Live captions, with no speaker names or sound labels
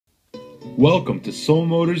Welcome to Soul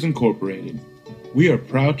Motors Incorporated. We are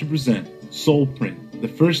proud to present Soul Print, the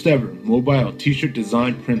first ever mobile t-shirt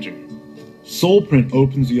design printer. Soul Print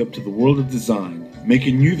opens you up to the world of design,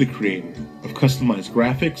 making you the creator of customized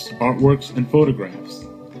graphics, artworks, and photographs,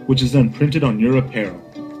 which is then printed on your apparel.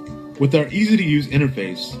 With our easy-to-use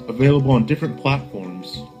interface, available on different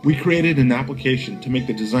platforms, we created an application to make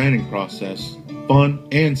the designing process fun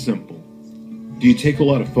and simple. Do you take a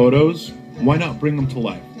lot of photos? Why not bring them to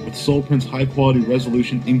life? With Soul Print's high-quality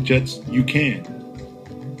resolution inkjets, you can.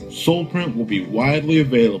 Soul Print will be widely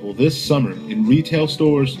available this summer in retail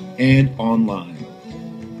stores and online.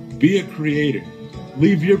 Be a creator.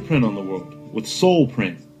 Leave your print on the world with Soul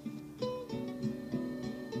Print.